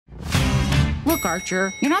Look,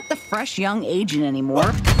 Archer, you're not the fresh young agent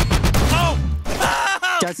anymore. Oh!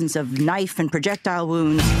 Dozens of knife and projectile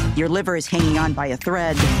wounds. Your liver is hanging on by a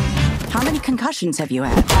thread. How many concussions have you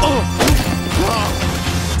had?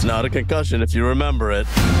 It's not a concussion if you remember it.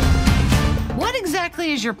 What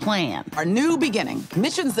exactly is your plan? Our new beginning.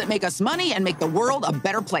 Missions that make us money and make the world a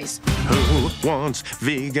better place. Who wants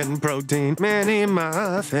vegan protein? Mini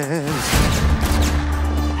muffins.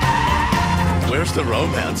 Where's the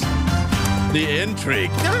romance? The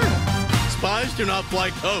intrigue. Spies do not fly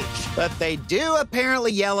coach. But they do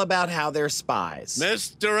apparently yell about how they're spies.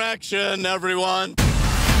 Misdirection, everyone.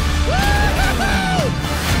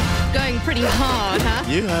 Going pretty hard,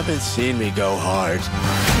 huh? You haven't seen me go hard.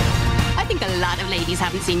 I think a lot of ladies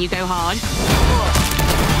haven't seen you go hard.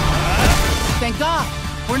 Thank God.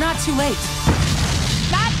 We're not too late.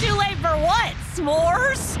 Not too late for what?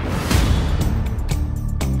 S'mores?